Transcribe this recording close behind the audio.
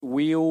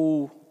we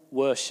all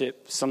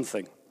worship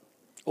something.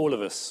 All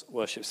of us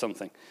worship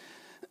something.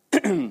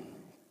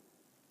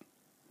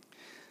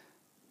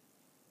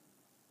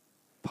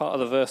 Part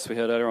of the verse we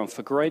heard earlier on,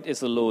 for great is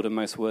the Lord and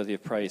most worthy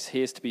of praise.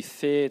 He is to be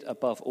feared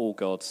above all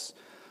gods.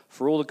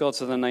 For all the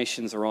gods of the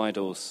nations are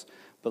idols,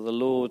 but the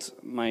Lord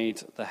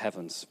made the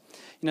heavens.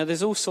 You know,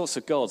 there's all sorts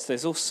of gods,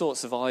 there's all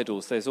sorts of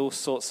idols, there's all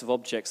sorts of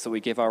objects that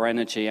we give our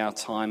energy, our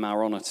time,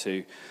 our honor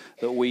to,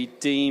 that we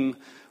deem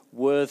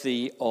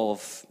worthy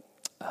of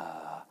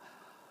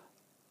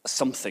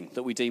something,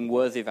 that we deem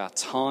worthy of our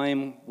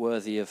time,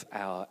 worthy of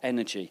our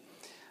energy.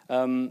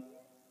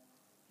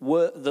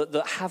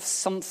 That have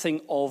something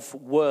of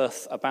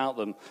worth about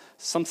them,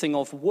 something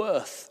of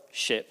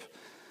worthship.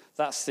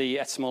 That's the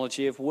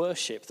etymology of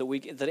worship,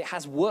 that it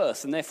has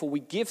worth, and therefore we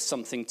give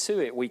something to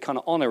it. We kind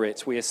of honor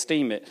it, we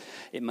esteem it.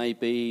 It may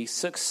be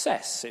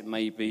success, it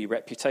may be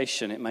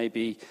reputation, it may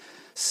be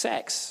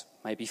sex,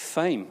 it may be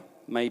fame,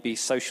 it may be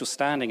social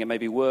standing, it may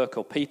be work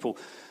or people.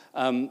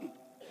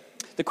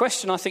 The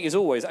question, I think, is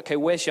always, okay,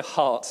 where's your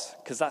heart?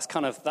 Because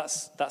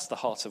that's the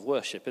heart of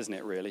worship, isn't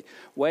it, really?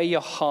 Where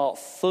your heart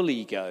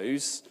fully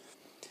goes,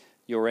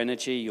 your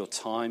energy, your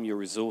time, your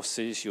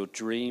resources, your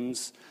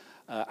dreams,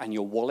 and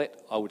your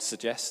wallet, I would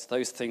suggest,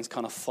 those things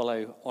kind of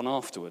follow on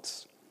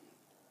afterwards.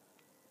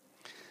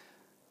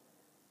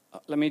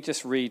 Let me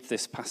just read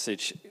this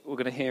passage. We're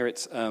going to hear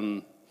it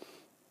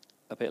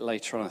a bit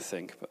later on, I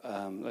think. But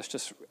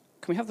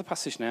can we have the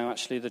passage now,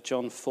 actually, the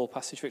John 4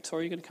 passage?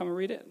 Victoria, are you going to come and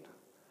read it?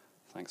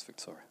 Thanks,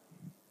 Victoria.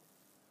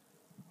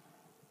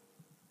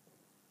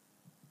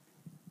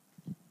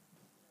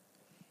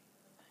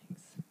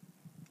 Thanks.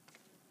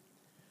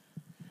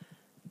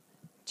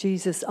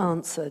 Jesus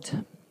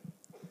answered,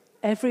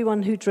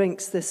 everyone who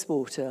drinks this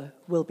water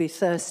will be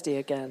thirsty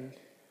again.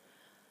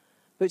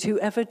 But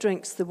whoever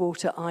drinks the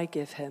water I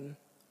give him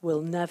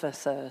will never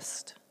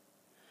thirst.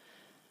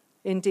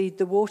 Indeed,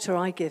 the water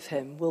I give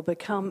him will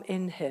become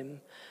in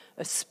him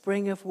a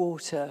spring of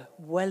water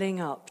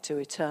welling up to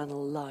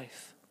eternal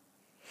life.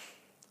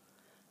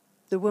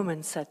 The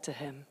woman said to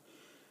him,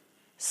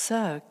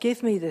 Sir,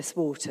 give me this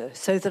water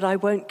so that I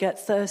won't get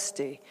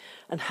thirsty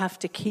and have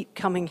to keep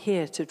coming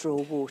here to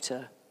draw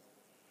water.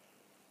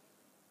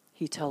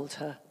 He told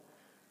her,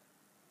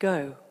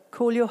 Go,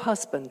 call your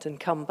husband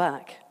and come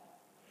back.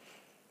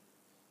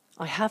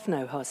 I have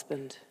no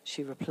husband,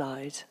 she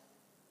replied.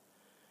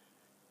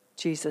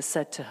 Jesus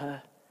said to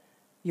her,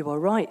 You are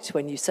right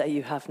when you say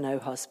you have no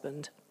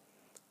husband.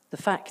 The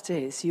fact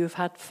is, you have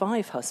had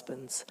 5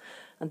 husbands,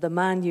 and the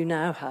man you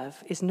now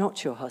have is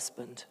not your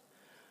husband.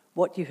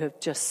 What you have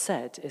just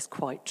said is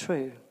quite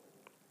true.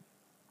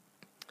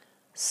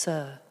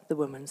 Sir, the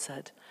woman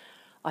said,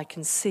 I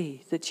can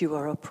see that you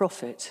are a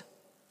prophet.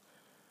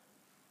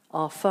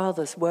 Our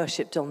fathers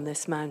worshipped on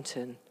this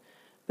mountain,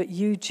 but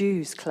you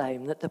Jews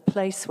claim that the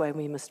place where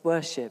we must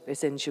worship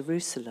is in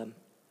Jerusalem.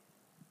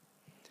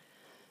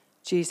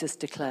 Jesus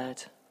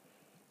declared,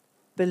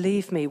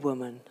 Believe me,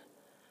 woman,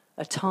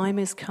 a time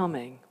is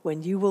coming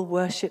when you will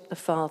worship the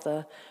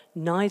Father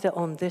neither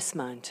on this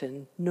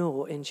mountain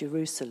nor in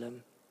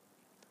Jerusalem.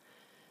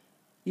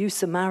 You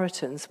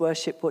Samaritans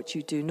worship what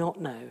you do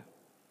not know.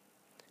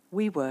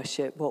 We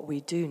worship what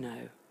we do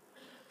know,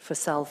 for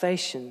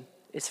salvation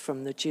is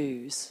from the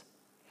Jews.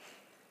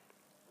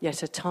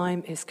 Yet a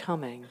time is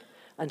coming,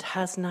 and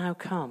has now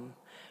come,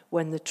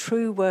 when the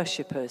true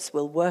worshippers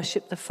will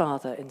worship the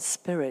Father in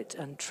spirit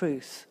and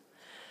truth,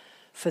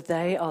 for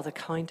they are the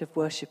kind of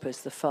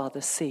worshippers the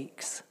Father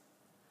seeks.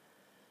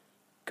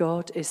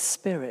 God is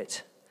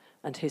spirit,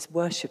 and his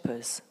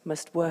worshippers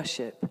must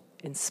worship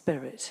in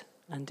spirit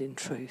and in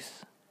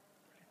truth.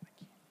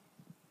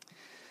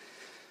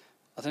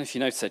 I don't know if you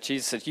noticed that.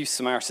 Jesus said, you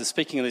Samaritans,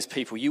 speaking of these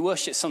people, you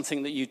worship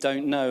something that you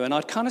don't know. And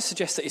I'd kind of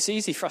suggest that it's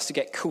easy for us to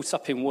get caught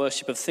up in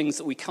worship of things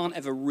that we can't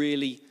ever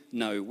really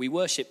know. We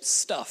worship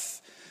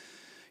stuff.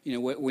 You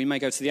know, we may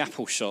go to the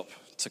Apple shop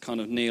to kind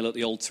of kneel at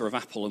the altar of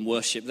Apple and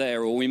worship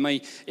there. Or it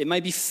may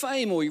be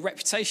fame or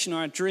reputation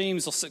or our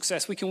dreams or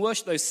success. We can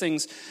worship those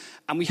things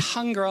and we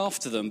hunger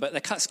after them. But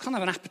it's kind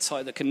of an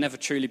appetite that can never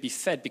truly be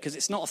fed because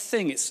it's not a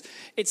thing.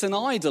 It's an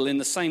idol in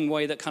the same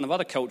way that kind of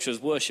other cultures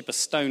worship a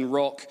stone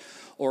rock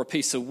or a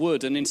piece of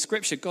wood. And in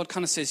Scripture, God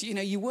kind of says, you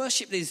know, you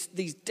worship these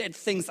dead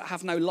things that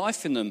have no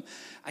life in them,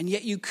 and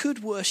yet you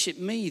could worship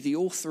me, the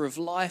author of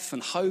life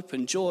and hope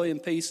and joy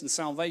and peace and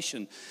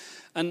salvation.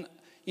 And,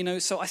 you know,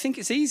 so I think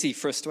it's easy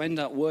for us to end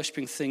up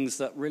worshiping things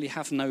that really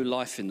have no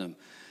life in them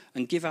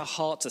and give our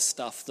heart to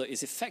stuff that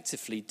is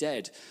effectively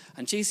dead.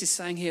 And Jesus is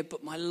saying here,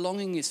 but my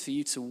longing is for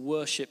you to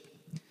worship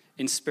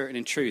in spirit and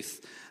in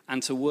truth,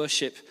 and to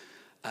worship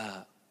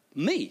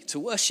me, to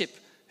worship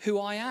who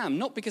I am,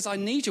 not because I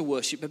need your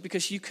worship, but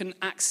because you can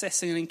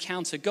access and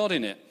encounter God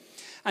in it.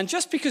 And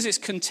just because it's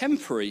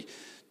contemporary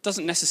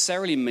doesn't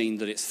necessarily mean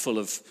that it's full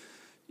of,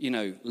 you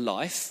know,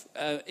 life.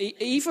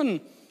 Even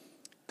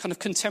kind of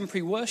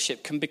contemporary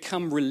worship can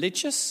become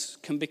religious,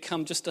 can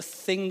become just a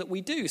thing that we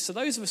do. So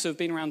those of us who have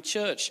been around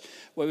church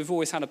where we've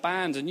always had a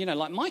band, and,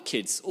 like my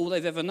kids, all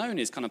they've ever known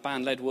is kind of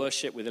band-led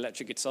worship with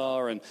electric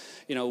guitar and,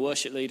 a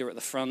worship leader at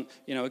the front,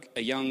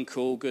 a young,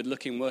 cool,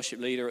 good-looking worship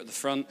leader at the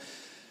front,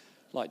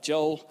 like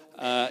Joel.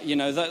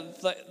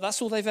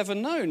 That's all they've ever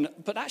known.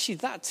 But actually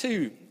that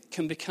too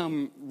can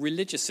become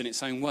religious in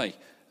its own way.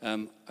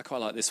 I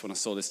quite like this one. I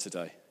saw this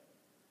today.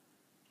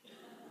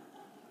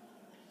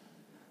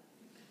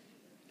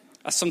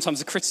 That's sometimes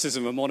the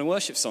criticism of modern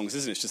worship songs,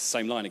 isn't it? It's just the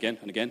same line again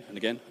and again and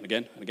again and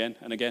again and again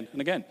and again and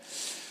again.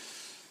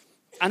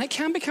 And it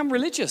can become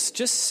religious.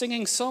 Just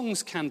singing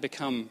songs can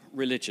become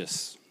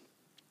religious.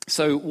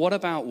 So what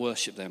about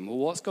worship then? Well,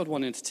 what's God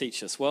wanting to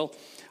teach us? Well,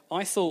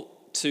 I thought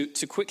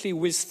to quickly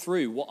whiz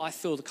through what I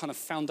feel the kind of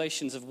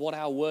foundations of what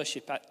our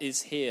worship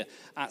is here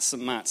at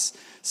St. Matt's.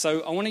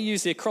 So I want to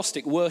use the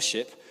acrostic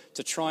worship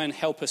to try and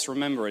help us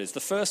remember it. It's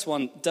the first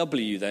one,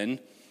 W then,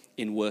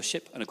 in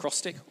worship, an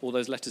acrostic, all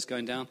those letters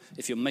going down.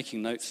 If you're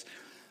making notes,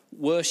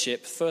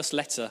 worship, first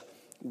letter,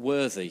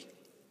 worthy.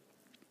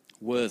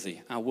 Worthy.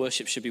 Our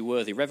worship should be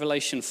worthy.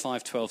 Revelation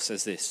 5:12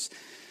 says this.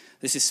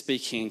 This is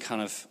speaking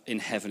kind of in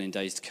heaven in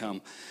days to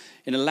come.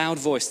 In a loud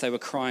voice they were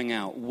crying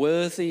out,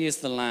 "Worthy is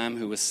the Lamb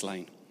who was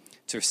slain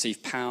to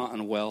receive power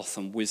and wealth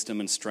and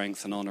wisdom and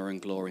strength and honor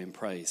and glory and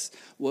praise."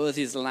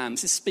 Worthy is the Lamb.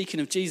 This is speaking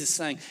of Jesus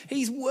saying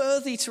he's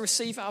worthy to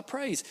receive our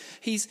praise.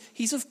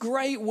 He's of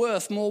great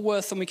worth, more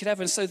worth than we could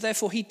ever, and so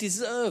therefore he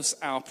deserves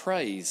our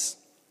praise.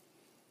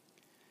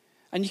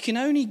 And you can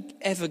only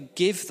ever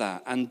give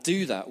that and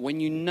do that when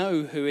you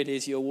know who it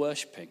is you're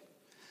worshipping.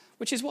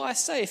 Which is why I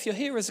say, if you're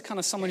here as a kind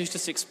of someone who's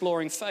just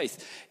exploring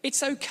faith,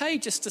 it's okay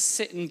just to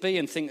sit and be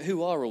and think,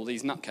 who are all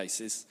these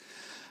nutcases?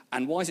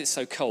 And why is it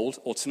so cold?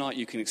 Or tonight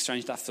you can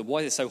exchange that for, why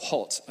is it so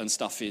hot and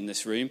stuffy in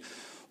this room?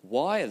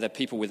 Why are there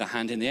people with a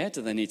hand in the air?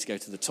 Do they need to go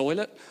to the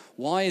toilet?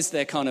 Why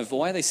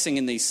are they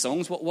singing these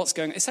songs? What's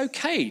going on? It's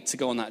okay to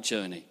go on that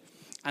journey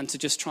and to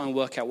just try and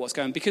work out what's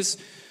going on. Because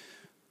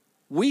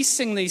we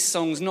sing these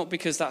songs not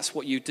because that's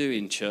what you do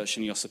in church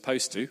and you're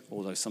supposed to,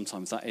 although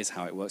sometimes that is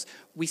how it works.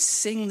 We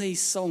sing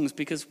these songs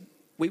because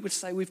we would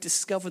say we've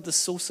discovered the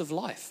source of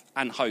life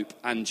and hope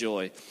and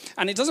joy.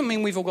 And it doesn't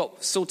mean we've all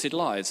got sorted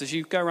lives. As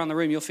you go around the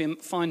room, you'll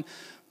find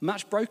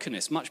much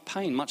brokenness, much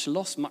pain, much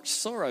loss, much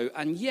sorrow.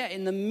 And yet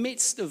in the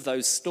midst of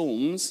those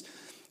storms,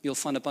 you'll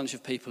find a bunch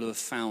of people who have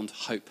found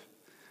hope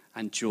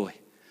and joy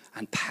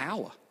and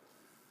power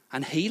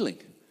and healing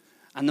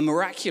and the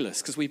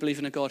miraculous, because we believe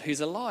in a God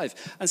who's alive.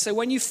 And so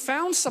when you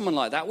found someone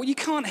like that, well, you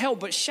can't help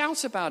but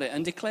shout about it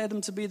and declare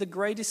them to be the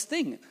greatest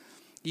thing.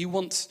 You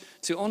want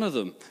to honor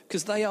them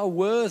because they are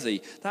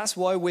worthy. That's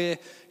why we're,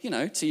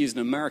 to use an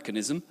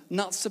Americanism,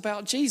 nuts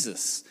about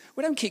Jesus.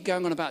 We don't keep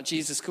going on about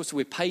Jesus because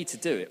we're paid to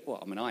do it. Well,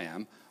 I mean, I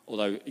am,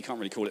 although you can't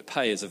really call it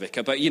pay as a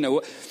vicar. But,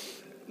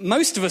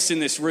 most of us in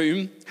this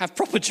room have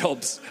proper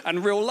jobs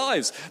and real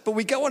lives. But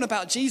we go on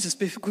about Jesus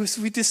because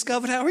we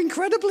discovered how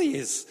incredible he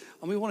is.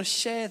 And we want to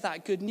share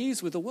that good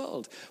news with the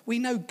world. We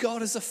know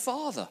God as a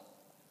father.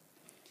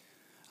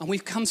 And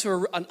we've come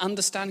to an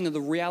understanding of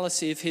the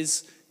reality of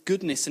his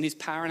goodness and his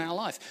power in our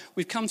life.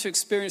 We've come to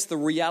experience the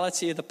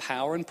reality of the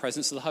power and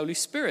presence of the Holy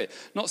Spirit.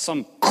 Not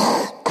some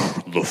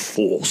the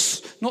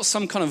force. Not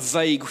some kind of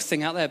vague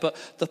thing out there, but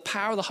the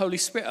power of the Holy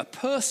Spirit, a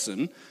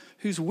person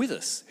who's with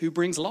us, who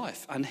brings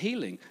life and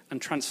healing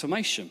and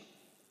transformation.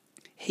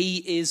 He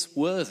is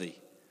worthy.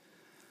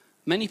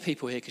 Many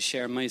people here could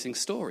share amazing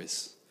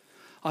stories.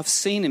 I've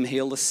seen him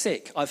heal the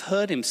sick. I've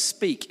heard him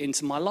speak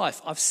into my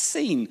life. I've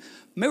seen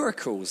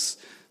miracles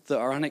that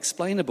are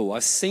unexplainable.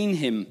 I've seen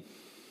him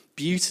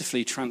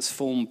beautifully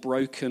transform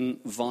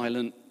broken,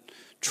 violent,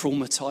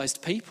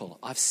 traumatized people.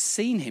 I've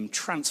seen him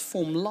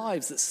transform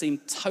lives that seem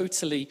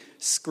totally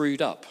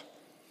screwed up.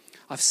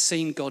 I've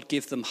seen God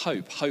give them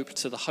hope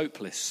to the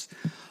hopeless.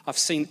 I've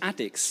seen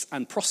addicts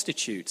and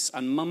prostitutes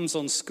and mums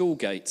on school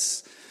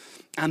gates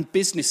and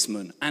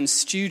businessmen and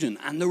students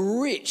and the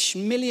rich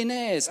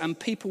millionaires and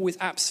people with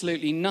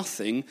absolutely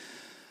nothing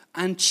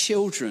and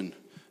children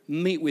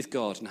meet with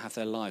God and have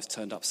their lives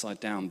turned upside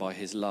down by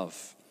his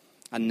love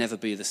and never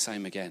be the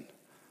same again.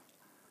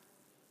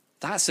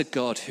 That's a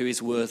God who is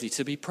worthy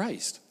to be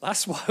praised.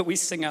 That's why we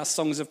sing our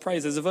songs of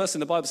praise. There's a verse in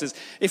the Bible that says,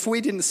 if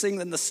we didn't sing,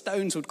 then the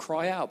stones would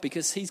cry out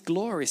because he's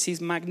glorious, he's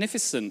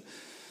magnificent,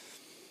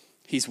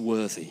 he's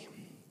worthy.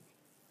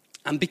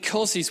 And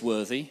because he's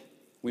worthy,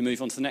 we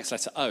move on to the next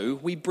letter, O,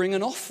 we bring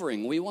an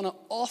offering. We want to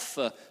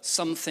offer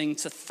something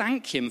to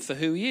thank him for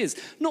who he is.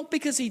 Not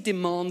because he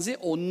demands it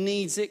or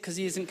needs it because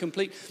he isn't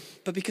complete,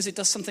 but because it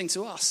does something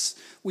to us.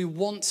 We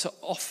want to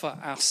offer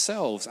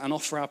ourselves and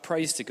offer our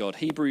praise to God.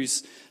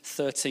 Hebrews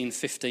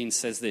 13:15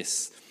 says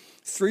this,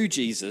 through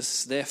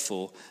Jesus,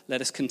 therefore, let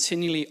us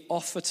continually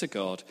offer to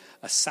God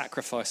a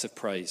sacrifice of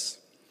praise,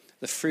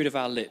 the fruit of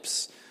our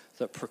lips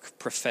that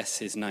profess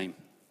his name.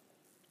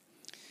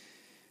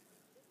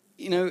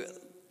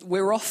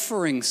 We're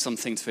offering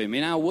something to him.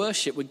 In our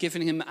worship, we're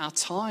giving him our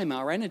time,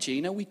 our energy.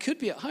 We could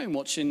be at home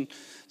watching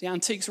the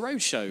Antiques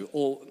Roadshow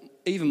or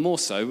even more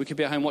so, we could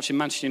be at home watching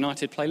Manchester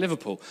United play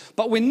Liverpool.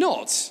 But we're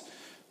not.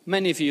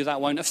 Many of you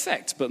that won't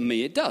affect, but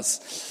me it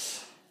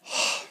does.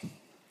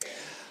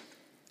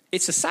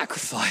 It's a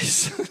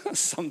sacrifice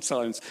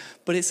sometimes,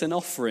 but it's an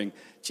offering.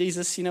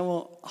 Jesus, you know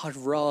what? I'd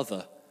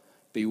rather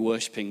be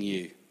worshipping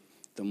you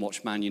than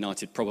watch Man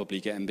United probably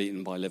getting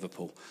beaten by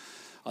Liverpool.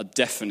 I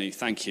definitely,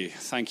 thank you.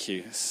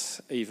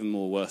 It's even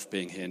more worth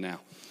being here now.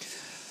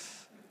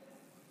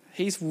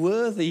 He's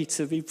worthy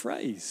to be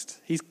praised.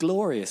 He's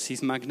glorious.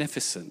 He's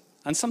magnificent.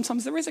 And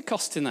sometimes there is a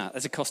cost in that.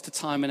 There's a cost to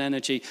time and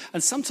energy.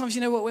 And sometimes,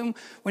 you know what,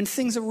 when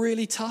things are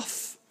really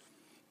tough,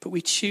 but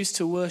we choose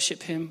to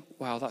worship him,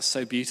 wow, that's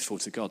so beautiful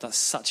to God. That's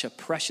such a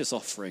precious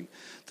offering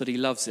that he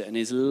loves it. And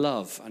his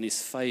love and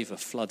his favour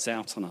floods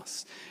out on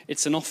us.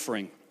 It's an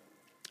offering,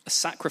 a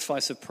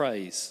sacrifice of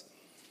praise.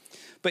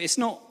 But it's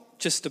not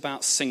just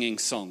about singing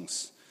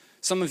songs.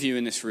 Some of you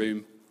in this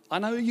room, I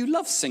know you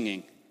love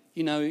singing.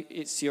 You know,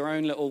 it's your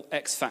own little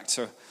X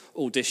Factor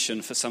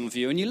audition for some of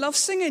you. And you love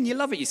singing. You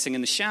love it. You sing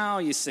in the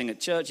shower. You sing at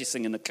church. You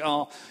sing in the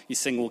car. You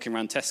sing walking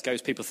around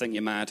Tesco's. People think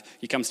you're mad.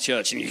 You come to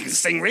church and you can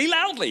sing really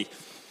loudly.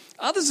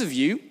 Others of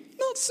you,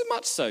 not so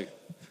much so.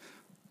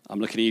 I'm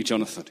looking at you,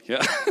 Jonathan.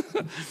 Yeah.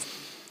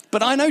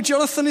 But I know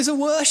Jonathan is a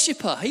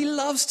worshipper. He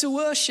loves to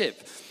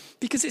worship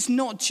because it's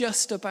not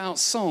just about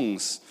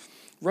songs.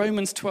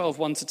 Romans 12,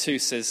 1-2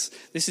 says,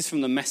 this is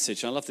from the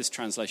Message. I love this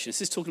translation.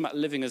 This is talking about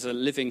living as a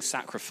living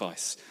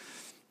sacrifice.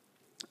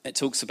 It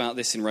talks about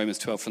this in Romans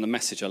 12 from the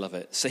Message. I love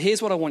it. So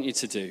here's what I want you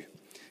to do.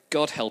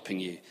 God helping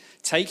you.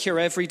 Take your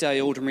everyday,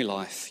 ordinary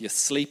life, your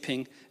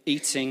sleeping,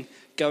 eating,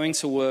 going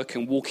to work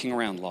and walking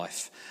around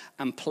life,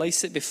 and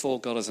place it before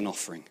God as an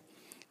offering.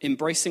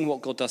 Embracing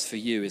what God does for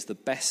you is the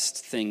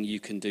best thing you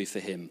can do for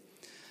him.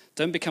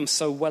 Don't become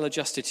so well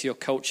adjusted to your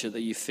culture that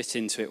you fit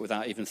into it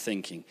without even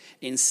thinking.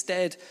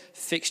 Instead,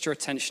 fix your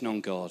attention on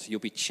God. You'll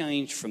be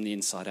changed from the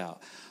inside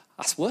out.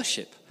 That's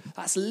worship.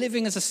 That's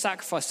living as a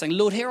sacrifice, saying,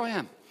 Lord, here I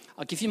am.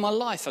 I'll give you my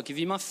life. I'll give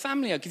you my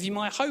family. I'll give you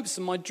my hopes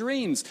and my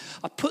dreams.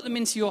 I put them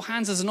into your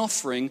hands as an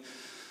offering,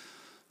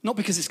 not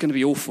because it's going to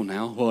be awful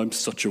now. Oh, I'm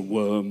such a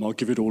worm. I'll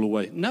give it all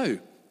away. No,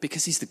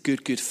 because he's the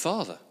good, good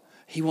Father.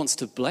 He wants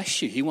to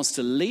bless you. He wants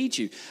to lead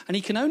you. And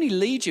he can only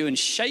lead you and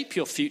shape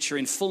your future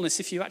in fullness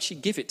if you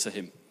actually give it to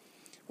him.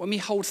 When we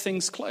hold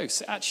things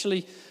close, it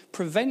actually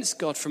prevents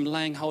God from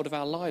laying hold of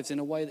our lives in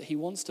a way that he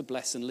wants to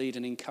bless and lead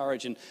and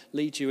encourage and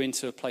lead you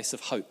into a place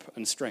of hope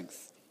and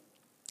strength.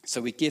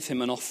 So we give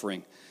him an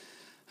offering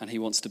and he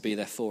wants to be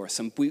there for us.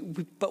 And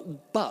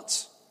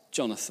but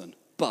Jonathan,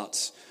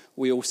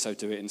 we also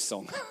do it in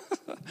song.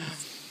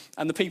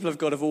 And the people of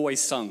God have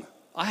always sung.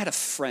 I had a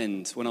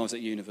friend when I was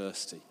at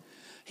university.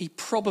 He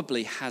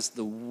probably has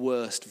the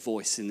worst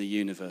voice in the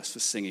universe for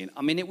singing.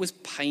 I mean, it was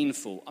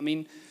painful. I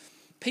mean,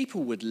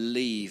 people would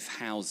leave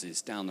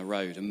houses down the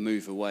road and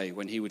move away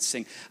when he would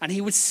sing. And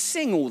he would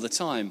sing all the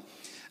time.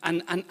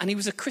 And he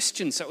was a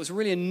Christian, so it was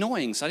really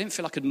annoying. So I didn't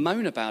feel I could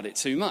moan about it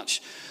too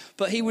much.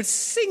 But he would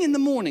sing in the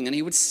morning and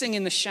he would sing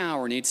in the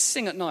shower and he'd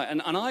sing at night.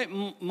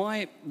 And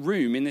my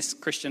room in this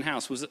Christian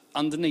house was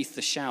underneath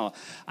the shower.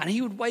 And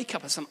he would wake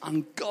up at some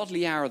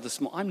ungodly hour of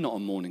the morning. I'm not a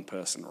morning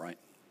person, right?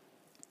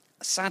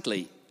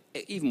 Sadly,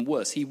 even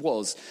worse, he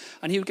was.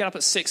 And he would get up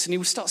at 6 and he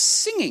would start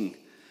singing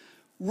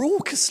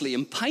raucously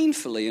and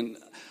painfully and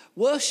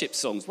worship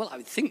songs. Well, I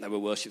would think they were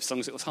worship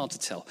songs. It was hard to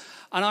tell.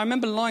 And I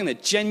remember lying there,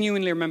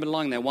 genuinely remember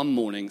lying there one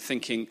morning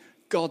thinking,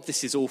 God,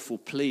 this is awful.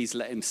 Please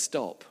let him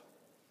stop.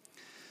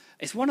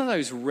 It's one of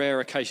those rare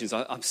occasions.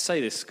 I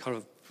say this kind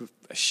of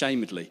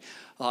ashamedly.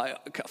 I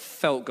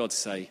felt God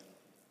say,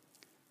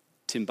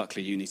 Tim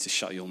Buckley, you need to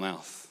shut your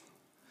mouth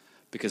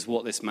because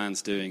what this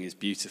man's doing is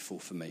beautiful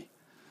for me.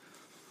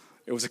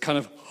 It was a kind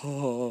of,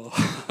 oh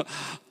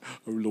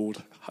Lord,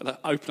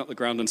 open up the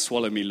ground and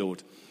swallow me,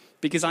 Lord.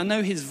 Because I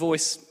know his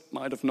voice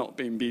might have not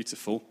been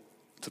beautiful,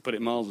 to put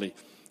it mildly,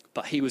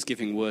 but he was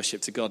giving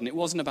worship to God. And it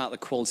wasn't about the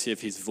quality of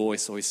his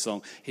voice or his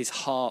song. His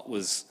heart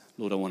was,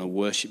 Lord, I want to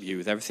worship you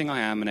with everything I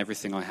am and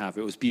everything I have.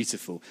 It was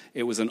beautiful.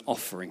 It was an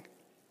offering.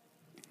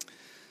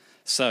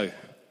 So,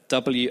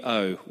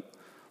 W-O,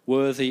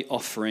 worthy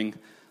offering.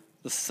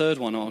 The third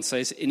one I want to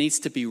say is it needs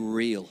to be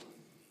real.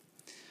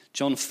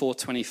 John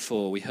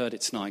 4:24, we heard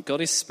it tonight. God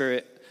is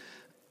spirit,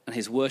 and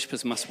his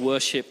worshippers must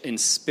worship in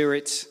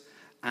spirit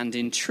and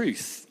in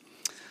truth.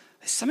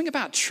 There's something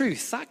about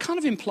truth. That kind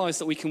of implies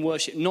that we can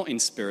worship not in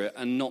spirit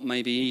and not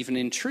maybe even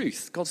in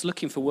truth. God's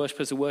looking for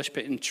worshippers who worship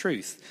it in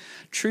truth.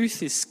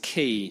 Truth is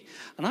key.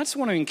 And I just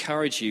want to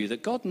encourage you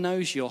that God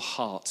knows your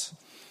heart.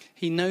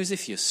 He knows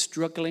if you're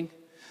struggling.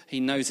 He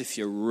knows if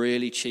you're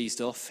really cheesed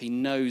off. He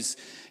knows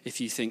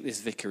if you think this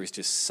vicar is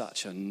just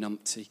such a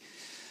numpty.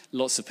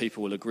 Lots of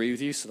people will agree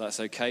with you, so that's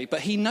okay. But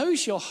he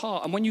knows your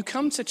heart. And when you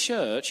come to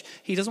church,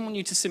 he doesn't want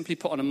you to simply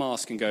put on a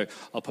mask and go,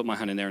 I'll put my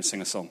hand in there and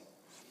sing a song.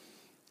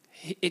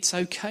 It's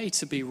okay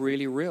to be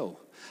really real.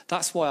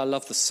 That's why I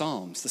love the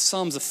Psalms. The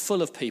Psalms are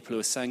full of people who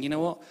are saying, you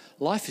know what?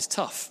 Life is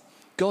tough.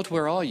 God,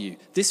 where are you?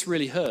 This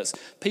really hurts.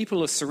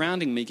 People are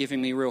surrounding me,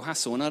 giving me real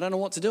hassle, and I don't know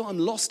what to do. I'm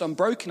lost, I'm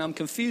broken, I'm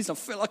confused, I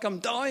feel like I'm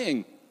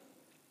dying.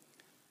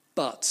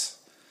 But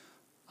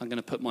I'm going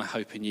to put my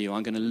hope in you.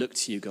 I'm going to look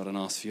to you, God, and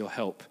ask for your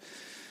help.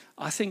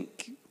 I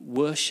think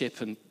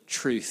worship and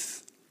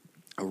truth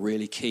are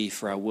really key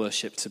for our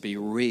worship to be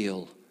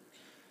real.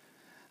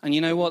 And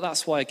you know what?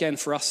 That's why, again,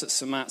 for us at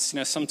St. Matt's,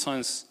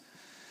 sometimes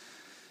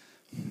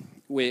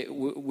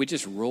we're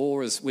just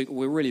raw.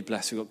 We're really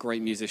blessed. We've got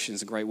great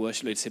musicians and great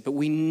worship leaders here. But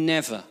we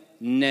never,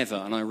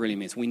 and I really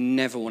mean it, we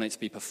never want it to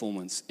be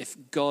performance. If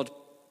God,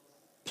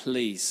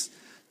 please,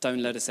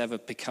 don't let us ever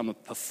become a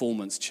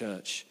performance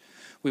church.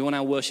 We want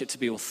our worship to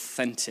be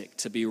authentic,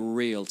 to be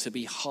real, to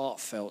be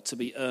heartfelt, to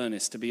be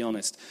earnest, to be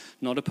honest.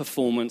 Not a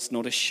performance,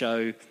 not a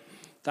show.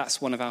 That's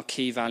one of our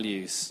key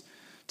values.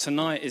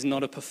 Tonight is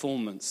not a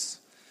performance.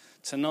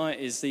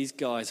 Tonight is these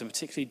guys, and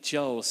particularly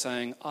Joel,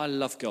 saying, I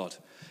love God.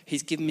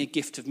 He's given me a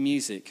gift of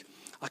music.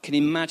 I can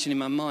imagine in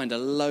my mind a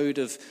load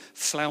of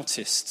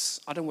flautists.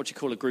 I don't know what you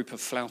call a group of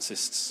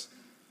flautists.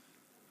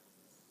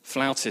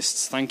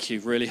 Flautists, thank you,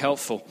 really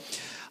helpful.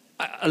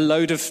 A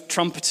load of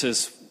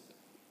trumpeters,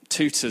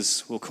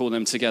 tutors, we'll call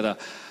them together.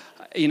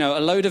 A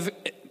load of...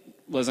 Well,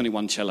 there's only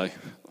one cello.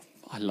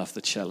 I love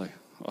the cello.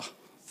 Oh,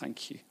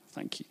 thank you.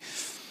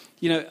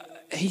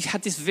 He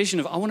had this vision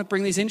of, I want to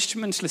bring these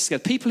instrumentalists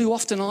together, people who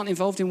often aren't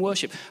involved in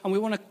worship, and we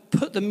want to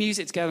put the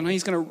music together, and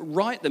he's going to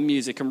write the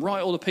music and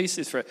write all the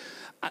pieces for it,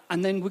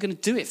 and then we're going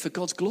to do it for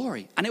God's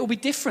glory. And it will be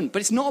different,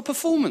 but it's not a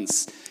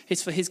performance.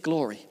 It's for his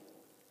glory.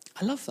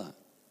 I love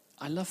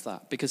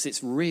that because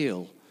it's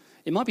real.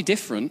 It might be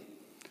different,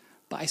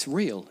 but it's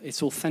real.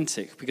 It's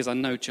authentic because I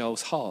know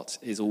Joel's heart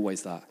is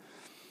always that.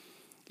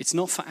 It's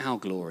not for our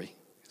glory.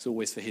 It's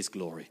always for his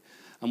glory.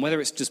 And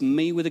whether it's just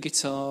me with a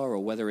guitar or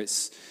whether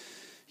it's,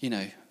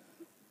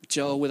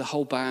 Joel with a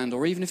whole band,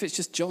 or even if it's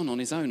just John on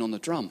his own on the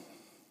drum.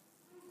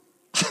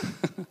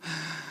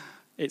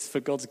 It's for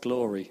God's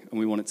glory, and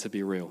we want it to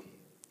be real.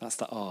 That's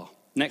the R.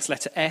 Next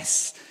letter,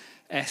 S.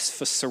 S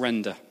for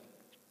surrender.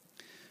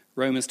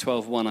 Romans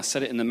 12:1. I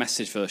said it in the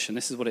Message version.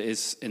 This is what it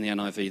is in the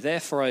NIV.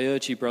 Therefore, I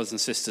urge you, brothers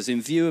and sisters,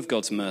 in view of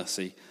God's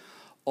mercy,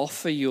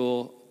 offer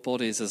your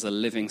bodies as a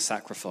living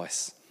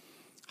sacrifice,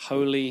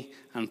 holy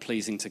and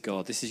pleasing to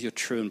God. This is your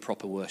true and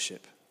proper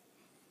worship.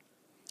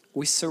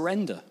 We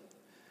surrender.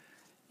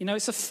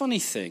 It's a funny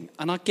thing,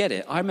 and I get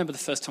it. I remember the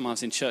first time I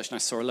was in church and I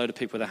saw a load of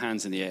people with their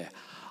hands in the air.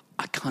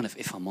 I kind of,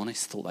 if I'm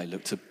honest, thought they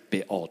looked a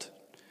bit odd.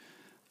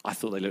 I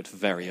thought they looked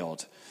very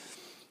odd.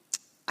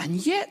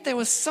 And yet there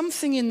was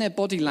something in their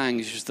body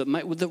language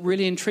that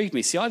really intrigued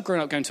me. See, I'd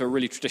grown up going to a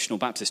really traditional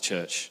Baptist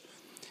church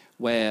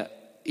where,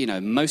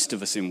 most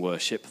of us in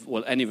worship,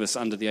 well, any of us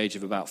under the age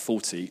of about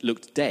 40,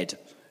 looked dead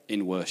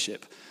in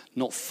worship.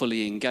 Not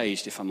fully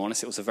engaged, if I'm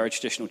honest. It was a very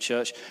traditional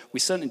church.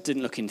 We certainly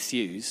didn't look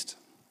enthused.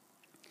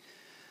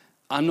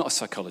 I'm not a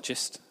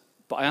psychologist,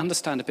 but I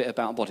understand a bit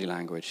about body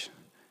language.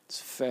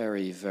 It's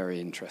very,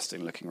 very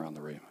interesting looking around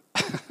the room.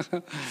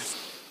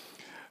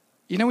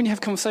 When you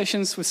have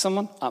conversations with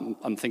someone, I'm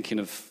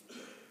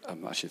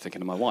actually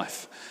thinking of my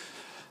wife.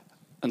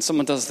 And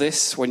someone does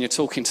this when you're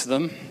talking to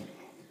them,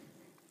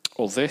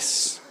 or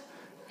this.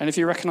 And if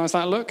you recognise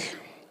that look,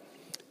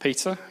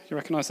 Peter, you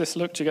recognise this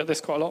look? Do you get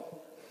this quite a lot?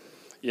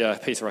 Yeah,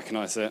 Peter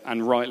recognised it,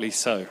 and rightly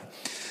so.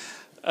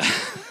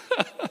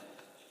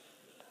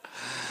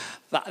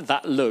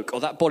 That look, or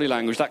that body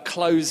language, that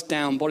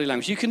closed-down body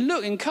language. You can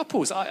look in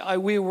couples.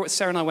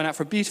 Sarah and I went out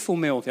for a beautiful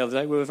meal the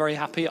other day. We were very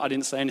happy. I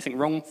didn't say anything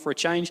wrong for a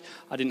change.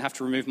 I didn't have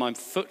to remove my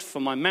foot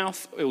from my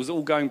mouth. It was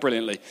all going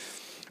brilliantly.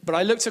 But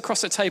I looked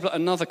across the table at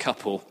another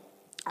couple,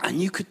 and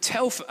you could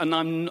tell, and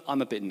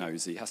I'm a bit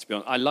nosy, it has to be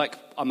honest.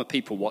 I'm a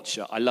people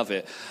watcher. I love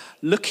it.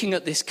 Looking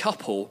at this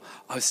couple,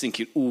 I was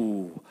thinking,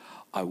 ooh,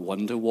 I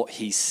wonder what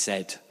he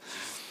said.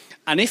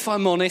 And if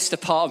I'm honest, a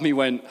part of me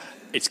went,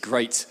 it's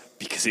great,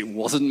 because it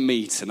wasn't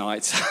me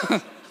tonight.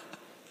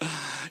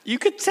 You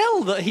could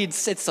tell that he'd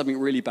said something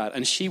really bad,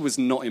 and she was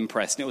not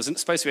impressed. And it was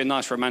supposed to be a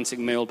nice romantic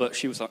meal, but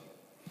she was like,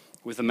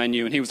 with the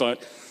menu, and he was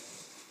like,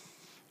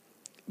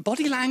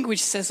 body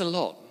language says a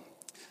lot.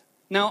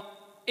 Now,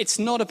 it's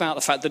not about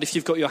the fact that if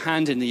you've got your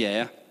hand in the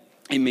air,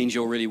 it means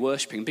you're really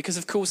worshipping, because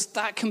of course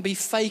that can be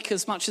fake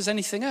as much as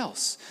anything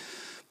else.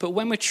 But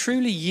when we're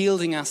truly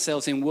yielding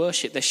ourselves in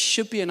worship, there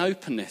should be an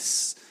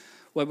openness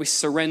where we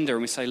surrender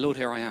and we say, Lord,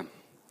 here I am.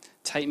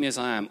 Take me as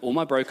I am, all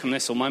my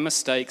brokenness, all my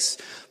mistakes,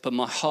 but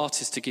my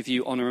heart is to give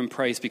you honor and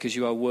praise because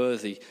you are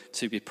worthy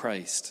to be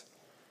praised.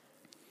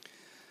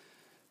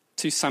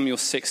 2 Samuel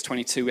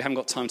 6:22, we haven't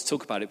got time to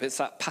talk about it, but it's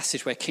that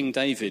passage where King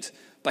David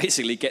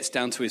basically gets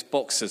down to his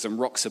boxers and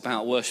rocks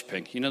about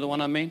worshipping. You know the one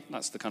I mean?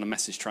 That's the kind of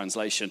Message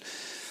translation.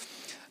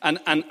 And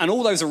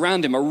all those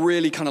around him are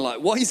really kind of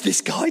like, what is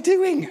this guy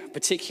doing?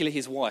 Particularly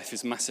his wife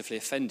is massively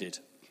offended.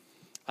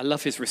 I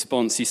love his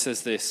response. He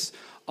says this,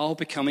 I'll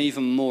become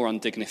even more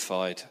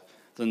undignified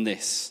than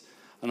this,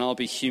 and I'll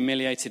be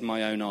humiliated in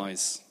my own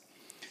eyes.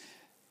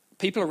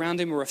 People around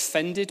him were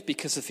offended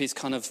because of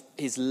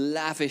his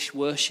lavish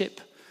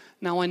worship.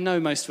 Now, I know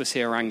most of us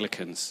here are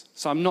Anglicans,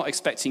 so I'm not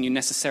expecting you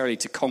necessarily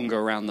to conga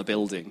around the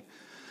building.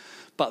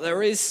 But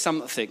there is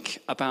something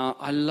about,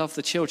 I love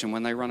the children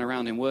when they run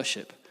around in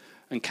worship.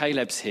 And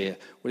Caleb's here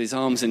with his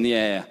arms in the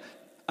air.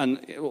 And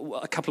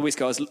a couple of weeks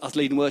ago, I was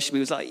leading worship. He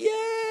was like,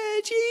 yeah,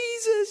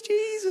 Jesus,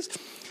 Jesus.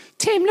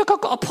 Tim, look, I've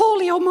got a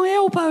Paulie on my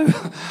elbow.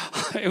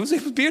 It was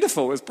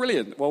beautiful. It was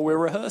brilliant while we were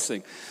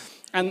rehearsing.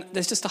 And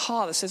there's just a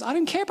heart that says, I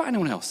don't care about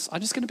anyone else.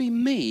 I'm just going to be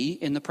me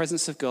in the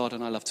presence of God,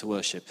 and I love to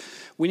worship.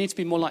 We need to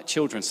be more like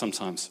children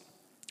sometimes.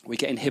 We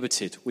get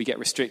inhibited. We get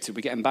restricted.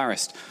 We get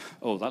embarrassed.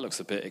 Oh, that looks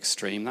a bit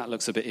extreme. That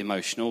looks a bit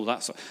emotional.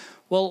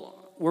 Well,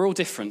 we're all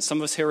different. Some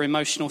of us here are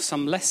emotional,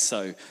 some less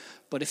so.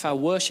 But if our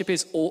worship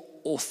is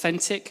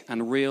authentic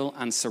and real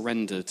and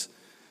surrendered,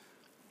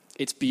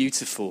 it's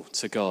beautiful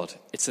to God.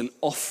 It's an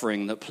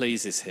offering that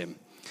pleases him.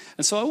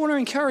 And so I want to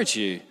encourage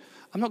you.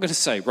 I'm not going to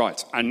say,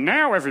 right, and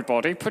now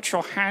everybody put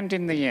your hand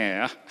in the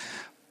air.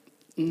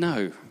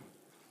 No.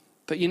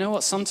 But you know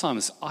what?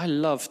 Sometimes I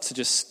love to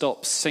just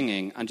stop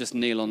singing and just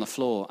kneel on the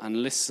floor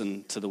and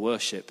listen to the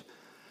worship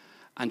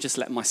and just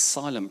let my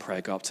silent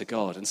prayer go up to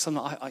God. And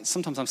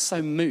sometimes I'm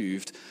so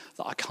moved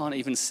that I can't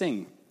even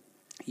sing.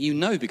 You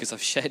know, because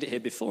I've shared it here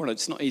before, and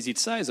it's not easy to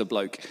say as a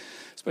bloke,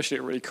 especially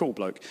a really cool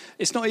bloke.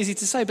 It's not easy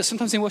to say, but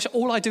sometimes in worship,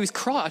 all I do is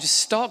cry. I just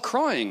start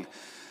crying.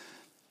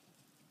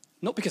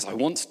 Not because I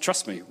want to,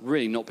 trust me,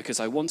 really not because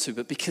I want to,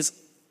 but because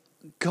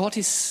God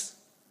is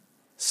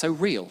so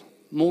real,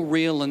 more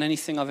real than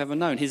anything I've ever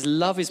known. His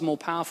love is more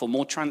powerful,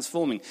 more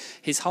transforming.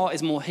 His heart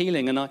is more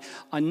healing, and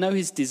I know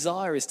his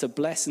desire is to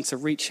bless and to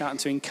reach out and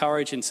to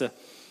encourage and to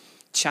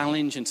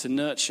challenge and to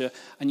nurture,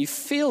 and you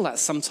feel that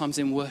sometimes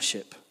in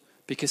worship,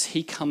 because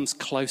he comes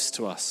close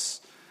to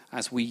us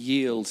as we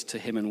yield to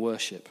him in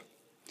worship.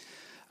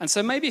 And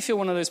so maybe if you're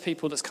one of those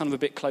people that's kind of a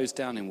bit closed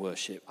down in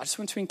worship, I just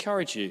want to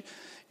encourage you.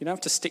 You don't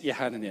have to stick your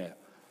hand in the air,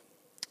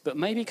 but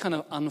maybe kind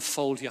of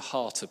unfold your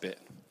heart a bit.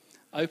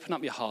 Open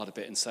up your heart a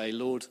bit and say,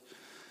 Lord,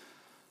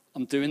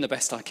 I'm doing the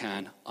best I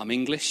can. I'm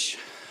English.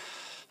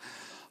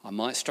 I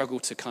might struggle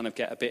to kind of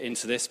get a bit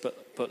into this,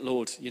 but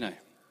Lord, you know,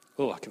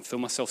 I can feel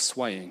myself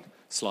swaying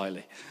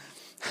slightly.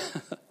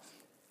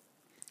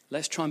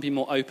 Let's try and be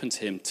more open to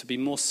him, to be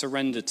more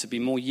surrendered, to be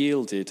more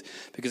yielded.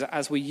 Because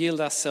as we yield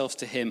ourselves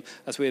to him,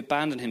 as we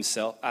abandon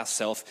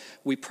ourselves,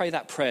 we pray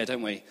that prayer,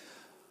 don't we?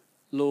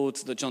 Lord,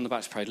 that John the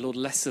Baptist prayed, Lord,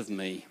 less of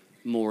me,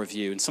 more of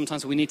you. And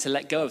sometimes we need to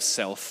let go of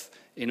self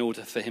in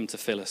order for him to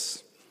fill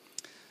us.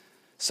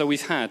 So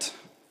we've had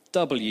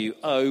W-O-R-S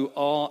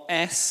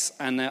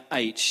and now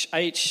H.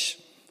 H,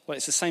 well,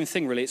 it's the same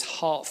thing really. It's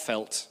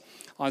heartfelt.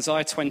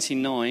 Isaiah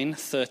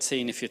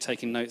 29:13, if you're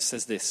taking notes,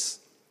 says this.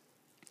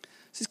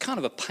 This is kind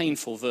of a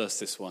painful verse,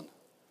 this one.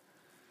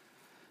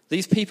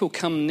 These people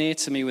come near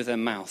to me with their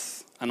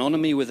mouth and honor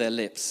me with their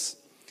lips,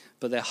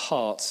 but their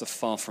hearts are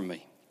far from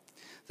me.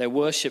 Their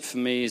worship for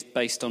me is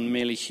based on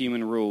merely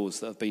human rules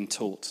that have been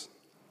taught.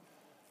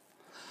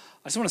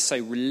 I just want to say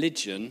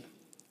religion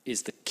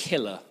is the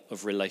killer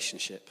of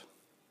relationship.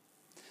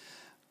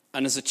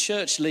 And as a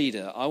church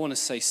leader, I want to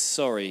say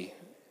sorry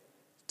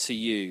to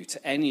you,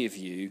 to any of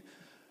you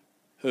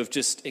who have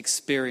just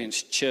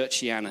experienced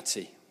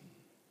churchianity,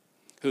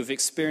 who have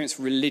experienced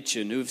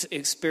religion, who have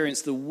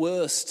experienced the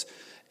worst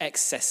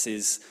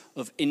excesses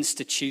of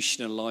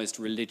institutionalized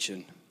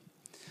religion.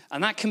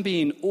 And that can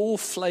be in all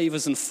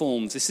flavors and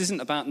forms. This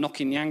isn't about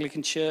knocking the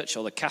Anglican Church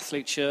or the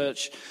Catholic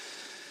Church.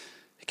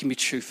 It can be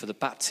true for the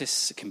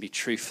Baptists, it can be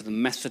true for the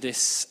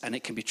Methodists, and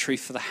it can be true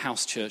for the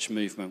house church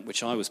movement,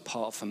 which I was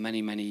part of for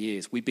many, many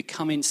years. We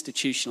become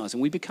institutionalized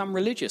and we become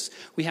religious.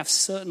 We have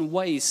certain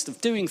ways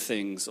of doing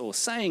things or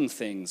saying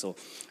things, or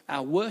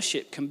our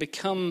worship can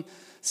become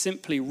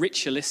simply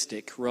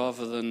ritualistic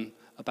rather than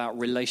about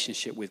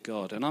relationship with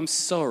God. And I'm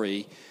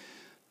sorry,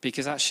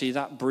 because actually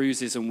that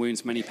bruises and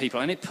wounds many people.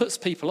 And it puts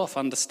people off,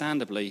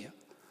 understandably,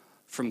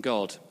 from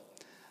God.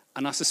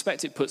 And I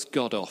suspect it puts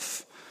God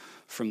off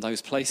from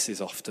those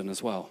places often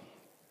as well.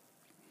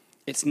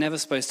 It's never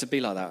supposed to be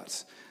like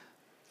that.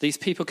 These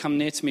people come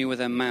near to me with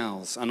their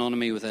mouths and honor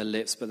me with their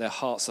lips, but their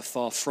hearts are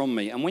far from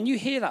me. And when you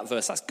hear that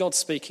verse, that's God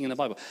speaking in the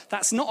Bible.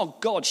 That's not a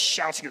God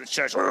shouting at the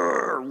church,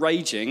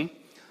 raging.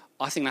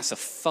 I think that's a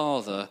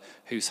father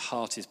whose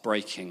heart is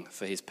breaking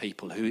for his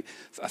people,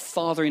 a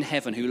father in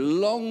heaven who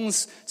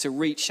longs to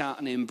reach out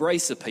and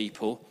embrace the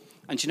people.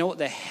 And do you know what?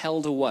 They're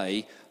held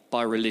away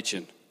by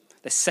religion.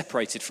 They're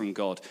separated from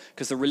God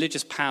because the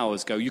religious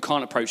powers go, you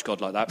can't approach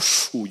God like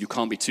that. Oh, you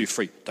can't be too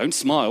free. Don't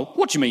smile.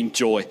 What do you mean,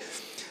 joy?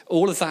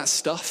 All of that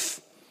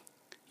stuff.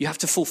 You have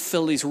to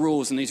fulfill these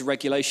rules and these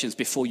regulations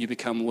before you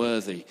become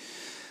worthy.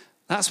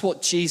 That's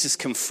what Jesus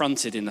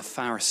confronted in the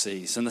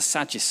Pharisees and the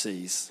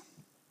Sadducees.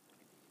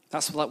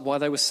 That's why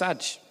they were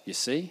sad, you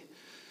see.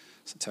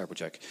 It's a terrible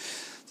joke.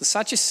 The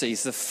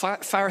Sadducees, the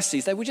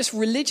Pharisees, they were just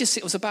religious.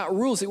 It was about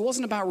rules. It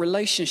wasn't about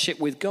relationship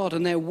with God.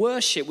 And their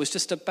worship was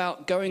just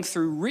about going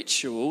through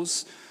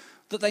rituals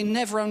that they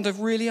never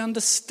really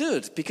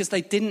understood because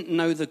they didn't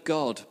know the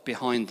God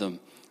behind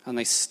them. And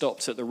they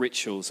stopped at the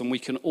rituals. And we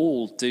can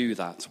all do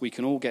that. We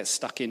can all get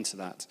stuck into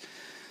that.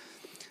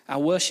 Our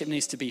worship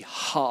needs to be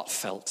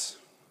heartfelt.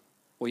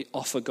 We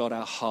offer God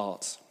our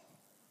heart.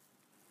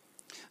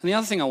 And the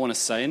other thing I want to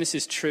say, and this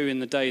is true in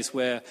the days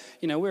where,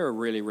 we're a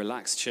really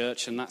relaxed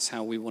church and that's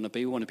how we want to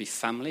be. We want to be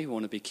family, we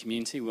want to be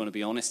community, we want to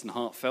be honest and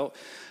heartfelt.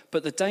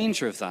 But the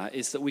danger of that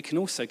is that we can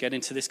also get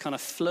into this kind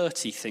of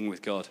flirty thing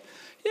with God.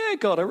 Yeah,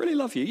 God, I really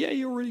love you. Yeah,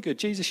 you're really good.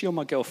 Jesus, you're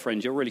my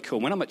girlfriend. You're really cool.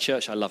 When I'm at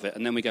church, I love it.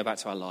 And then we go back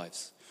to our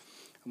lives.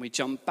 And we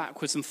jump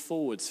backwards and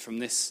forwards from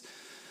this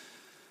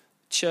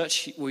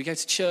church. We go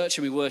to church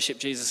and we worship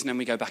Jesus and then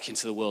we go back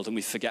into the world and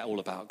we forget all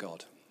about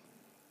God.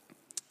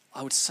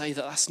 I would say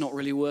that that's not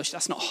really worship.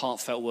 That's not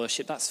heartfelt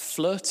worship. That's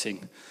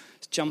flirting.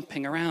 It's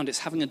jumping around. It's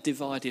having a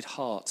divided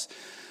heart.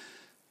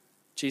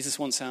 Jesus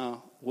wants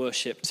our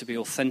worship to be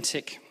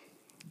authentic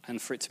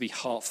and for it to be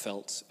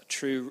heartfelt, a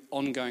true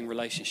ongoing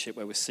relationship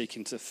where we're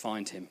seeking to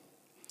find him.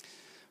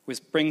 Which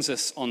brings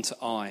us on to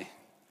I.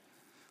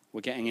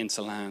 We're getting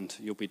into land.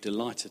 You'll be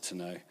delighted to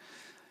know.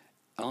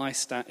 I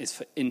is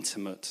for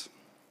intimate.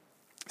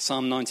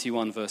 Psalm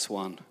 91 verse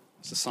 1.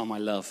 It's a psalm I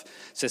love.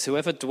 It says,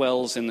 whoever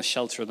dwells in the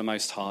shelter of the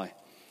Most High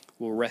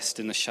will rest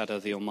in the shadow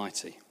of the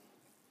Almighty.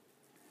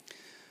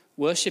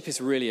 Worship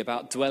is really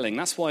about dwelling.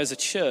 That's why as a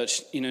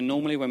church,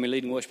 normally when we're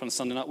leading worship on a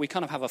Sunday night, we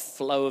kind of have a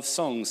flow of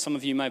songs. Some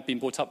of you may have been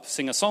brought up,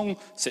 sing a song,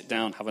 sit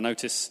down, have a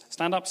notice,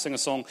 stand up, sing a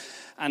song.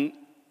 And,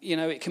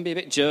 it can be a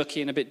bit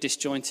jerky and a bit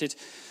disjointed.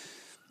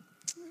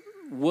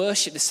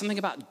 Worship, there's something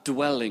about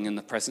dwelling in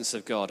the presence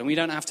of God. And we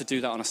don't have to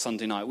do that on a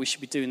Sunday night. We should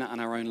be doing that in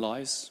our own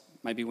lives.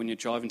 Maybe when you're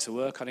driving to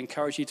work, I'd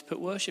encourage you to put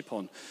worship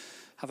on.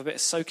 Have a bit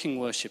of soaking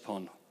worship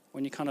on.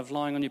 When you're kind of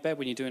lying on your bed,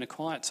 when you're doing a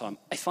quiet time.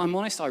 If I'm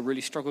honest, I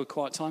really struggle with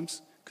quiet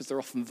times because they're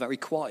often very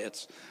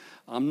quiet.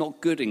 I'm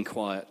not good in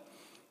quiet.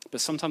 But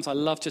sometimes I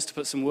love just to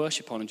put some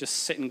worship on and just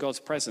sit in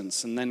God's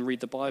presence and then read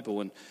the Bible.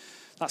 And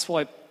that's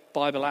why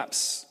Bible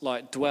apps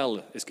like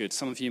Dwell is good.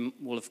 Some of you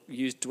will have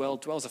used Dwell.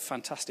 Dwell's a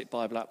fantastic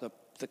Bible app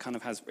that kind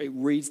of it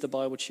reads the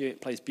Bible to you.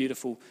 It plays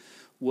beautiful,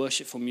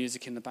 worshipful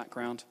music in the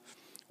background.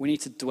 We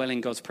need to dwell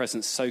in God's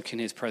presence, soak in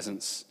his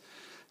presence.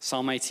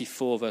 Psalm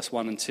 84 verse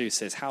 1 and 2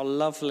 says, how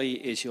lovely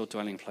is your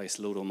dwelling place,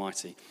 Lord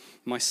Almighty.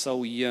 My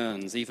soul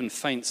yearns, even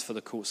faints for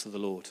the courts of the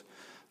Lord.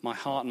 My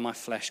heart and my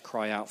flesh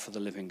cry out for the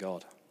living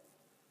God.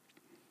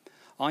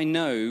 I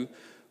know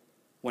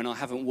when I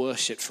haven't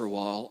worshipped for a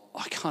while,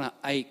 I kind of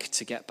ache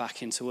to get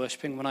back into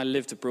worshipping. When I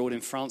lived abroad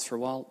in France for a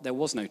while, there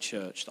was no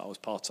church that I was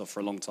part of for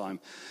a long time.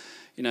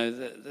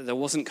 There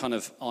wasn't kind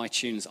of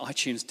iTunes.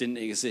 iTunes didn't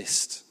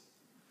exist.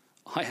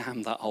 I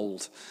am that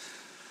old.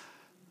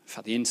 In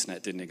fact, the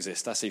internet didn't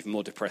exist. That's even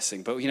more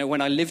depressing. But, when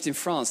I lived in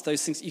France,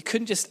 those things, you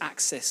couldn't just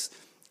access.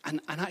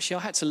 And actually, I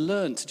had to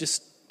learn to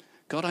just,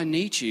 God, I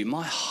need you.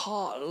 My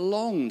heart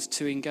longed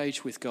to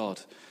engage with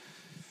God.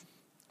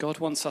 God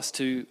wants us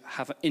to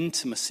have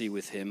intimacy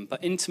with him,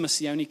 but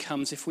intimacy only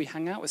comes if we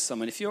hang out with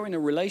someone. If you're in a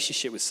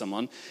relationship with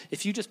someone,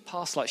 if you just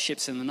pass like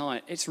ships in the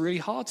night, it's really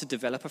hard to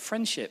develop a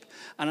friendship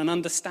and an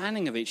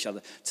understanding of each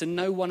other, to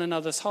know one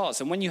another's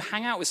hearts. And when you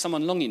hang out with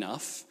someone long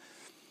enough,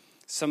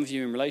 some of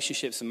you in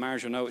relationships and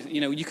marriage will know,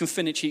 you can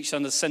finish each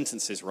other's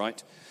sentences,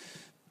 right?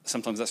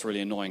 Sometimes that's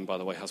really annoying, by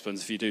the way,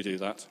 husbands, if you do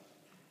that.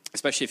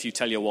 Especially if you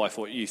tell your wife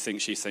what you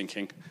think she's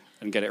thinking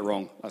and get it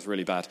wrong. That's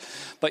really bad.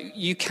 But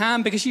you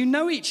can because you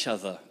know each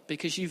other,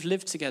 because you've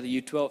lived together,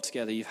 you've dwelt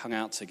together, you've hung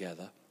out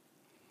together.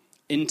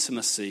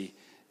 Intimacy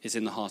is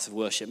in the heart of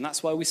worship. And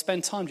that's why we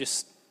spend time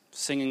just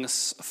singing a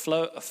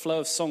flow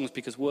of songs,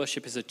 because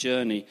worship is a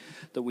journey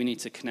that we need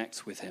to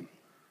connect with him.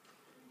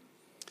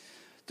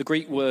 The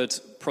Greek word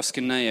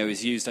proskuneo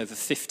is used over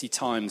 50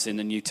 times in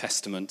the New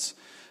Testament,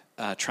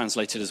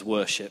 translated as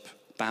worship.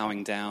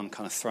 Bowing down,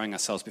 kind of throwing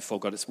ourselves before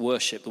God. It's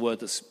worship, the word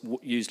that's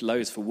used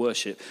loads for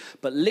worship.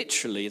 But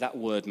literally, that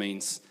word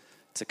means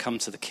to come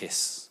to the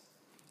kiss,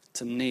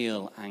 to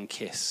kneel and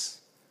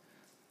kiss.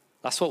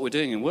 That's what we're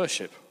doing in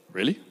worship.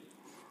 Really?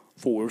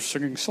 Thought we were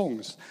singing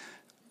songs.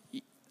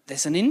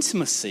 There's an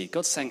intimacy.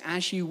 God's saying,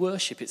 as you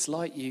worship, it's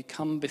like you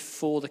come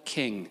before the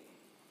King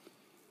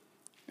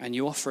and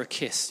you offer a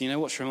kiss. You know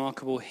what's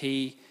remarkable?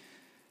 He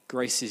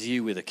graces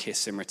you with a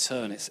kiss in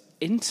return. It's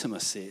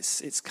intimacy.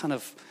 It's kind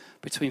of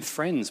between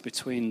friends,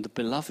 between the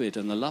beloved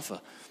and the lover.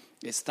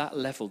 It's that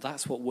level.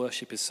 That's what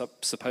worship is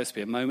supposed to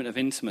be, a moment of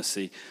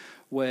intimacy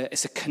where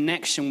it's a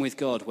connection with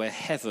God, where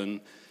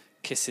heaven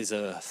kisses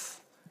earth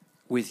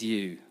with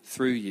you,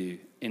 through you,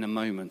 in a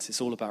moment.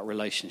 It's all about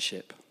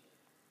relationship.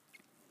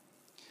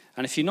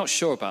 And if you're not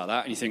sure about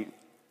that and you think,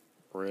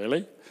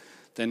 really?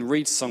 Then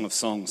read Song of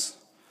Songs.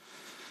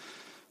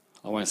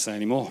 I won't say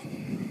any more.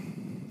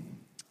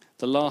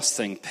 The last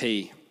thing,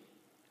 P,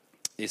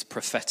 is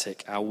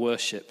prophetic. Our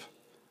worship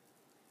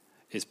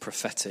is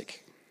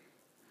prophetic.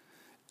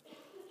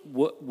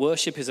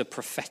 Worship is a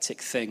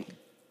prophetic thing.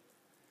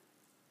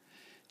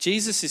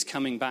 Jesus is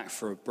coming back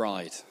for a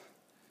bride.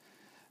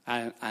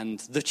 And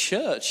the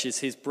church is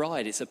his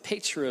bride. It's a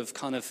picture of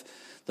kind of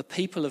the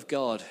people of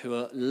God who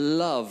are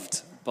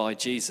loved by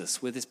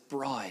Jesus with his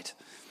bride.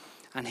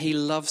 And he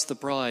loves the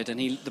bride. And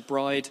the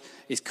bride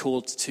is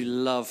called to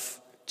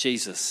love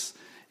Jesus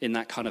in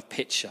that kind of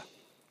picture.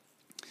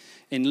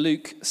 In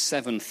Luke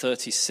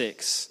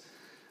 7:36,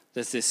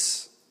 there's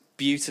this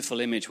beautiful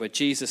image where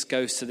Jesus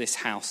goes to this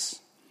house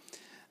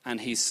and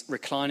he's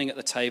reclining at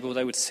the table.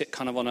 They would sit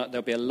kind of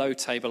there'll be a low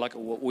table, like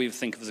what we would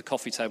think of as a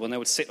coffee table, and they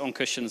would sit on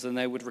cushions, and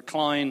they would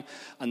recline,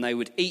 and they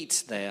would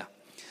eat there.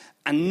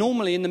 And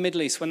normally in the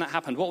Middle East, when that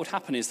happened, what would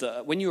happen is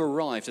that when you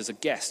arrived as a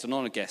guest, an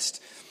honoured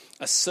guest,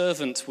 a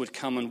servant would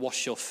come and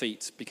wash your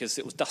feet, because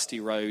it was dusty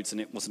roads and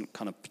it wasn't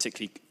kind of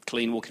particularly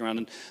clean walking around,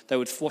 and they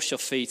would wash your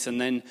feet,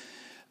 and then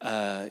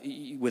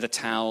with a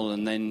towel,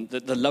 and then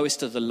the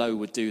lowest of the low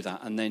would do that,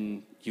 and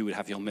then you would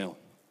have your meal.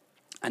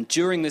 And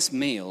during this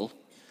meal,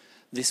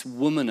 this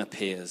woman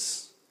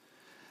appears,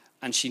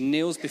 and she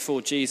kneels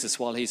before Jesus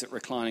while he's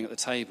reclining at the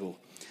table,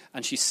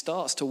 and she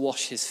starts to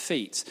wash his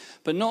feet,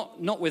 but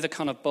not with a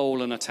kind of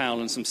bowl and a towel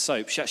and some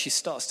soap. She actually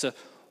starts to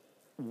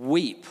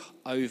weep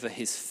over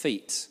his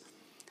feet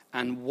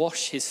and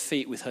wash his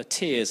feet with her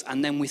tears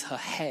and then with her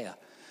hair,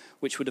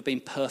 which would have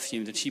been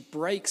perfumed. And she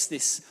breaks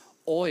this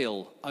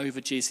oil over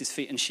Jesus'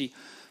 feet, and she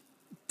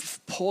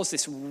pours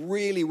this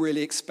really,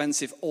 really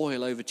expensive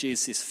oil over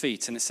Jesus'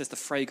 feet, and it says the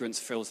fragrance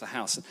fills the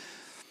house.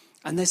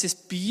 And there's this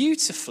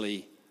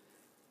beautifully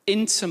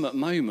intimate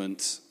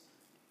moment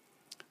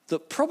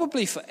that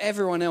probably for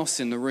everyone else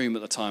in the room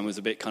at the time was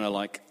a bit kind of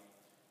like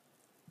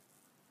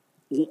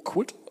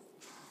awkward,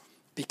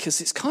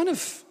 because it's kind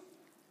of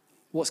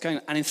what's going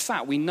on. And in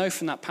fact, we know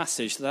from that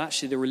passage that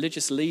actually the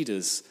religious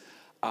leaders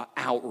are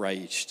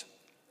outraged,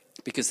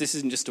 because this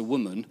isn't just a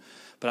woman,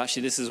 but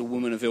actually this is a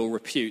woman of ill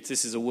repute.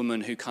 This is a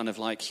woman who kind of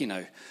like,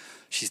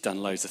 she's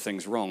done loads of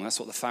things wrong. That's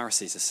what the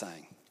Pharisees are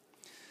saying.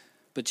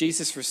 But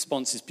Jesus'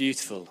 response is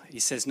beautiful. He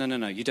says,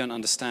 no, you don't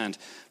understand.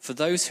 For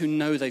those who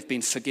know they've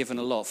been forgiven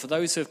a lot, for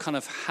those who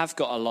have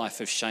got a life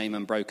of shame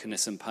and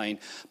brokenness and pain,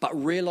 but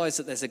realize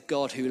that there's a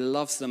God who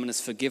loves them and has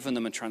forgiven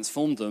them and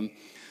transformed them,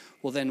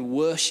 well, then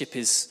worship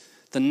is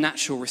the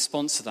natural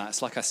response to that.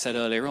 It's like I said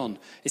earlier on.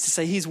 It's to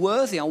say, he's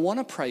worthy. I want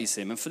to praise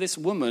him. And for this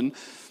woman,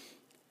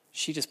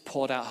 she just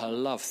poured out her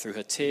love through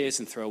her tears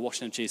and through her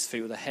washing of Jesus'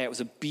 feet with her hair. It was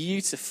a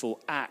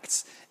beautiful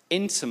act,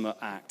 intimate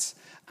act,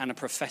 and a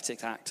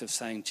prophetic act of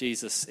saying,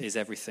 Jesus is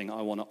everything.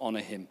 I want to honor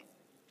him.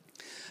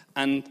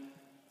 And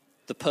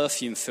the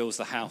perfume fills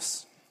the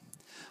house.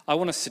 I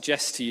want to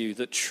suggest to you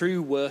that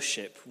true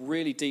worship,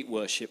 really deep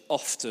worship,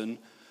 often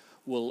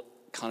will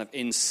kind of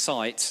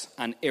incite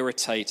and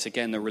irritate,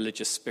 again, the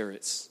religious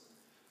spirits.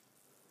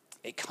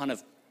 It kind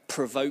of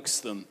provokes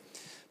them,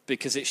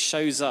 because it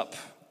shows up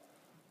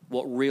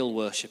what real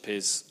worship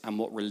is and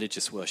what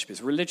religious worship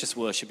is. Religious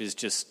worship is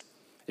just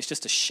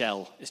a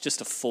shell. It's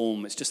just a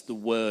form. It's just the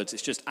words.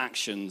 It's just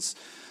actions.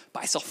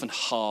 But it's often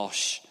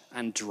harsh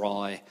and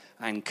dry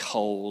and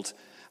cold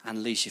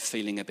and leaves you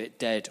feeling a bit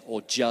dead or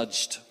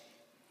judged.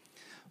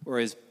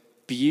 Whereas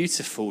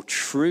beautiful,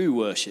 true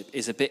worship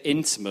is a bit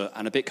intimate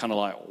and a bit kind of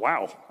like,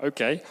 wow,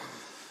 okay.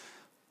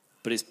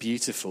 But it's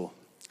beautiful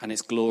and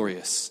it's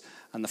glorious,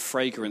 and the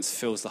fragrance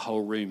fills the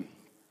whole room.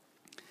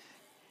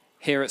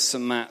 Here at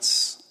St.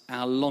 Matt's,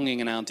 our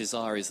longing and our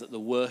desire is that the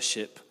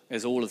worship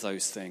is all of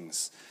those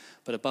things.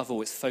 But above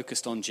all, it's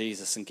focused on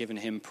Jesus and giving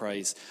him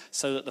praise,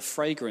 so that the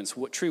fragrance,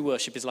 what true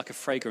worship is like a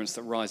fragrance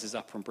that rises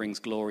up and brings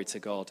glory to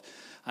God,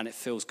 and it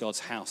fills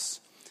God's house.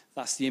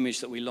 That's the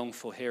image that we long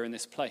for here in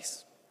this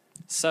place.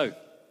 So,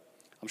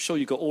 I'm sure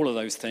you've got all of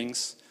those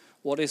things.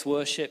 What is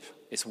worship?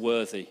 It's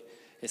worthy.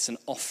 It's an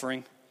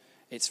offering.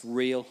 It's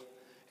real.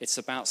 It's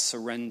about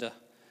surrender.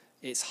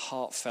 It's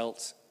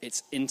heartfelt.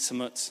 It's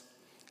intimate.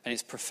 And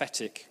it's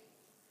prophetic.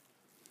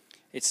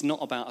 It's not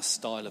about a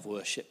style of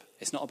worship.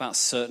 It's not about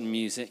certain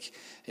music.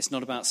 It's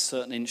not about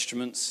certain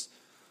instruments.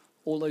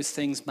 All those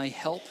things may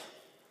help,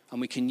 and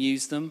we can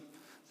use them.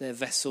 They're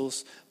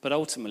vessels. But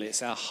ultimately,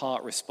 it's our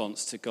heart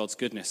response to God's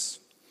goodness.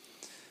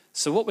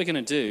 So what we're going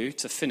to do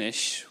to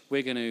finish,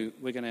 we're going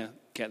to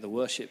get the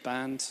worship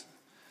band,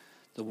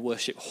 the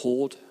worship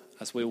horde,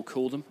 as we all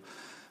call them,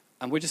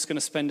 and we're just going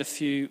to spend a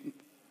few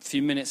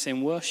minutes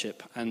in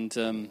worship, and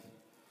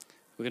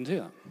we're going to do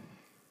that.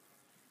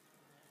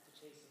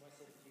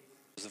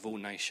 Of all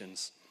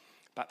nations,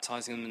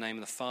 baptizing them in the name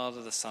of the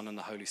Father, the Son, and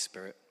the Holy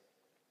Spirit,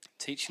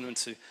 teaching them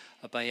to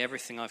obey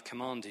everything I've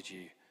commanded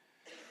you.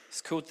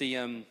 It's called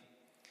the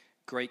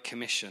Great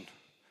Commission.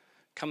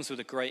 Comes with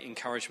a great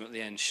encouragement at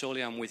the end.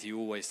 Surely I'm with you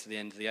always to the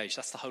end of the age.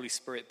 That's the Holy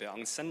Spirit bit. I'm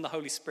going to send the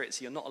Holy Spirit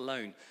so you're not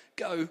alone.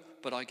 Go,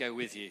 but I go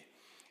with you.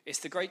 It's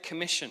the Great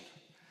Commission.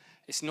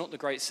 It's not the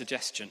Great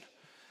Suggestion.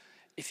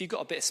 If you've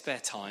got a bit of spare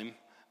time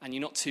and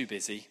you're not too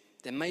busy,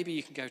 then maybe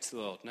you can go to the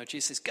world. No,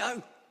 Jesus says,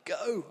 go,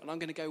 and I'm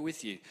going to go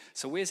with you.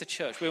 So we as a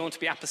church, we want to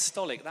be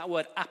apostolic. That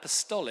word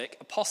apostolic,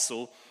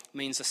 apostle,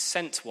 means a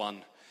sent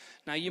one.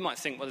 Now you might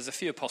think, well, there's a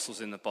few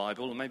apostles in the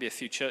Bible, or maybe a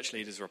few church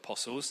leaders are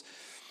apostles.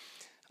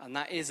 And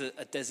that is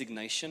a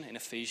designation in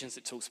Ephesians.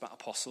 It talks about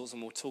apostles,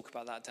 and we'll talk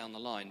about that down the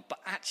line. But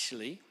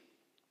actually,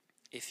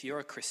 if you're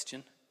a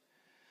Christian,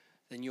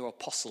 then you're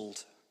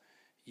apostled.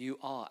 You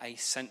are a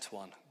sent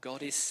one.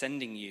 God is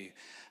sending you.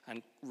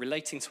 And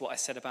relating to what I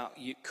said about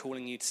you,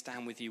 calling you to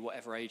stand with you,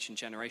 whatever age and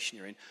generation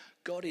you're in,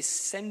 God is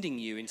sending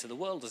you into the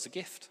world as a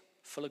gift,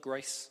 full of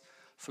grace,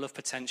 full of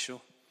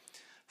potential,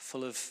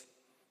 full of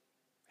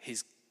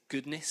his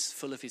goodness,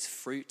 full of his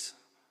fruit,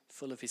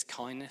 full of his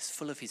kindness,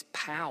 full of his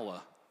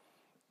power.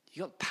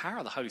 You've got the power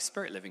of the Holy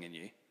Spirit living in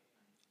you.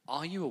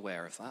 Are you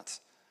aware of that?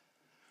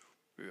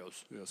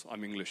 Yes,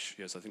 I'm English.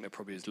 Yes, I think there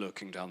probably is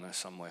lurking down there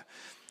somewhere.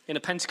 In a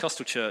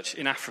Pentecostal church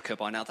in Africa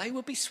by now, they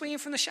would be swinging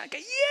from the shout,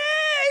 going,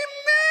 yeah,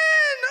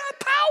 amen,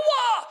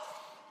 power!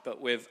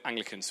 But with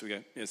Anglicans, we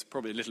go, there's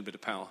probably a little bit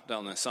of power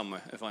down there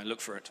somewhere, if I look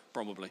for it,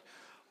 probably,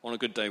 on a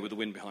good day with the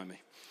wind behind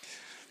me.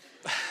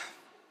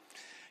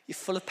 You're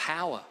full of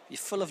power. You're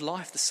full of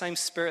life. The same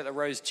Spirit that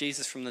rose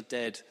Jesus from the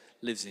dead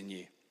lives in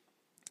you.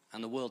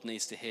 And the world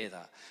needs to hear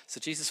that. So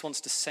Jesus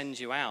wants to send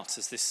you out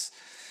as this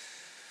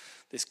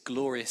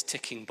glorious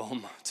ticking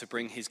bomb to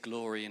bring his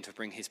glory and to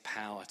bring his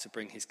power, to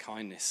bring his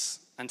kindness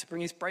and to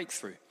bring his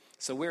breakthrough.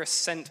 So we're a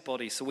sent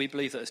body. So we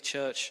believe that as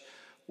church,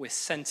 we're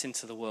sent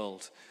into the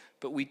world.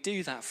 But we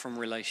do that from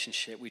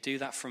relationship. We do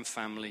that from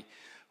family.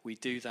 We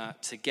do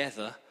that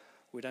together.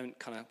 We're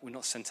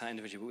not sent out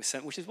individually, but we're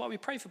sent, which is why we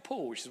pray for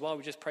Paul, which is why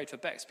we just prayed for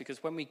Bex,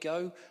 because when we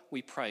go,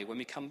 we pray. When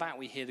we come back,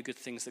 we hear the good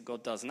things that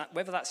God does. And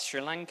whether that's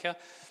Sri Lanka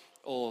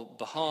or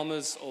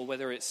Bahamas or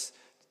whether it's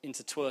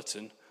into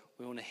Twerton,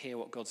 we want to hear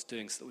what God's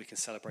doing so that we can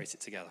celebrate it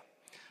together.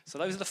 So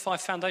those are the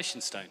 5 foundation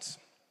stones.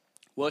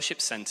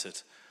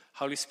 Worship-centered,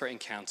 Holy Spirit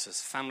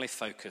encounters,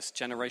 family-focused,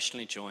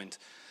 generationally joined,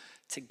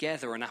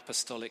 together an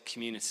apostolic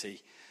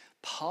community,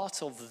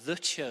 part of the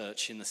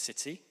church in the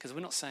city, because we're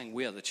not saying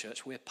we are the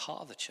church, we're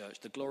part of the church,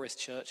 the glorious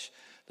church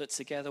that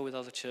together with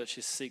other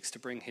churches seeks to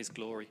bring his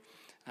glory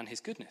and his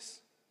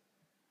goodness.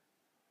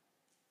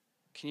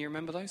 Can you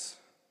remember those?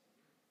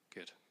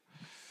 Good.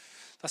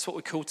 That's what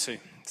we're called to.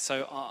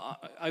 So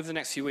over the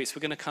next few weeks,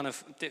 we're going to kind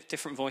of,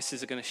 different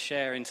voices are going to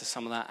share into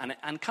some of that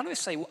and kind of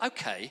say, well,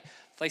 okay,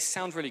 they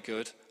sound really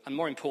good, and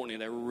more importantly,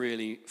 they're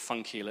really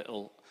funky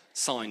little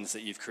signs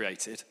that you've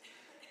created,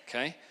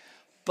 okay?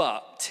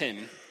 But,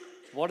 Tim,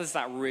 what does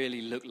that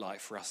really look like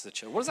for us as a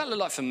church? What does that look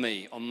like for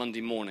me on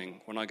Monday morning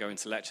when I go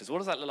into lectures? What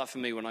does that look like for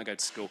me when I go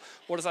to school?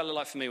 What does that look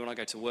like for me when I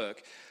go to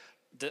work?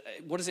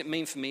 What does it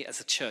mean for me as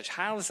a church?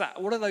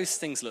 What do those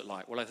things look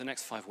like? Well, over the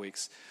next 5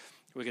 weeks,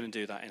 we're going to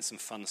do that in some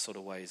fun sort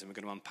of ways, and we're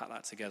going to unpack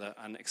that together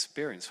and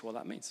experience what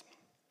that means.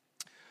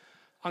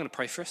 I'm going to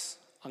pray for us.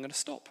 I'm going to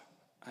stop,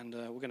 and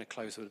we're going to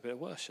close with a bit of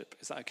worship.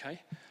 Is that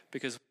okay?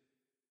 Because